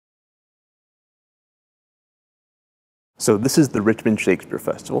So this is the Richmond Shakespeare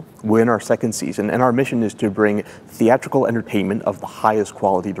Festival. We're in our second season, and our mission is to bring theatrical entertainment of the highest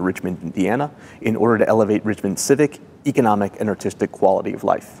quality to Richmond, Indiana, in order to elevate Richmond's civic, economic, and artistic quality of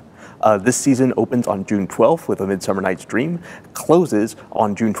life. This season opens on June 12th with A Midsummer Night's Dream, closes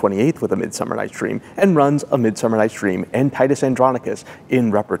on June 28th with A Midsummer Night's Dream, and runs A Midsummer Night's Dream and Titus Andronicus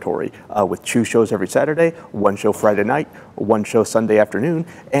in repertory, with 2 shows every Saturday, 1 show Friday night, 1 show Sunday afternoon,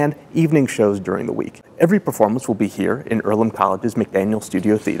 and evening shows during the week. Every performance will be here in Earlham College's McDaniel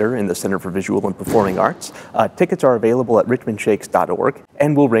Studio Theater in the Center for Visual and Performing Arts. Tickets are available at richmondshakes.org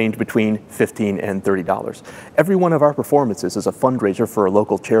and will range between $15 and $30. Every one of our performances is a fundraiser for a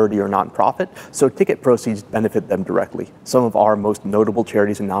local charity or nonprofit, so ticket proceeds benefit them directly. Some of our most notable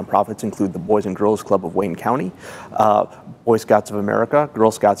charities and nonprofits include the Boys and Girls Club of Wayne County, Boy Scouts of America,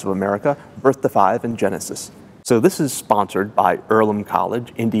 Girl Scouts of America, Birth to 5, and Genesis. So this is sponsored by Earlham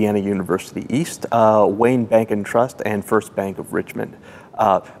College, Indiana University East, Wayne Bank and Trust, and First Bank of Richmond.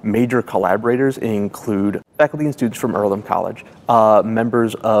 Major collaborators include faculty and students from Earlham College,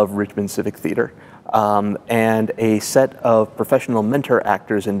 members of Richmond Civic Theater, and a set of professional mentor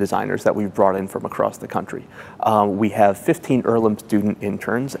actors and designers that we've brought in from across the country. We have 15 Earlham student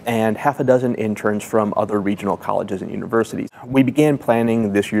interns and half a dozen interns from other regional colleges and universities. We began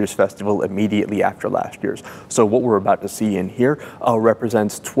planning this year's festival immediately after last year's. So what we're about to see in here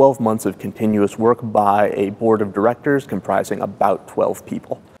represents 12 months of continuous work by a board of directors comprising about 12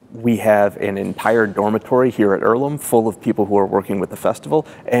 people. We have an entire dormitory here at Earlham full of people who are working with the festival,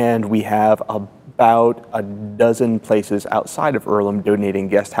 and we have about a dozen places outside of Earlham donating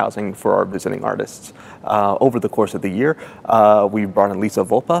guest housing for our visiting artists. Over the course of the year, we brought in Lisa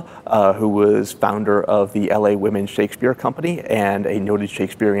Volpa, who was founder of the LA Women's Shakespeare Company and a noted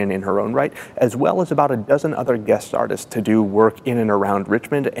Shakespearean in her own right, as well as about a dozen other guest artists to do work in and around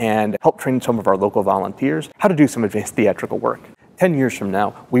Richmond and help train some of our local volunteers how to do some advanced theatrical work. 10 years from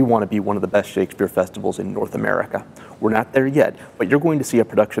now, we want to be one of the best Shakespeare festivals in North America. We're not there yet, but you're going to see a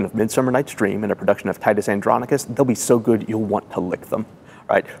production of Midsummer Night's Dream and a production of Titus Andronicus. They'll be so good you'll want to lick them.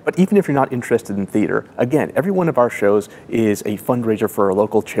 Right? But even if you're not interested in theater, again, every one of our shows is a fundraiser for a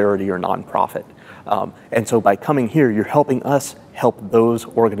local charity or nonprofit. And so by coming here, you're helping us help those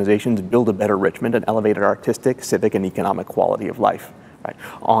organizations build a better Richmond and elevate our artistic, civic, and economic quality of life. Right.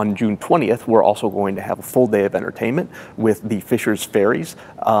 On June 20th, we're also going to have a full day of entertainment with the Fisher's Fairies,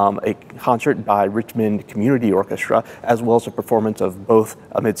 a concert by Richmond Community Orchestra, as well as a performance of both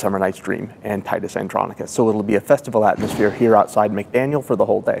A Midsummer Night's Dream and Titus Andronicus. So it'll be a festival atmosphere here outside McDaniel for the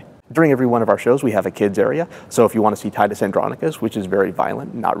whole day. During every one of our shows, we have a kids area. So if you want to see Titus Andronicus, which is very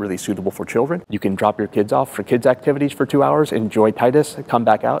violent, not really suitable for children, you can drop your kids off for kids activities for 2 hours, enjoy Titus, come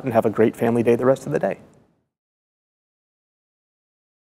back out, and have a great family day the rest of the day.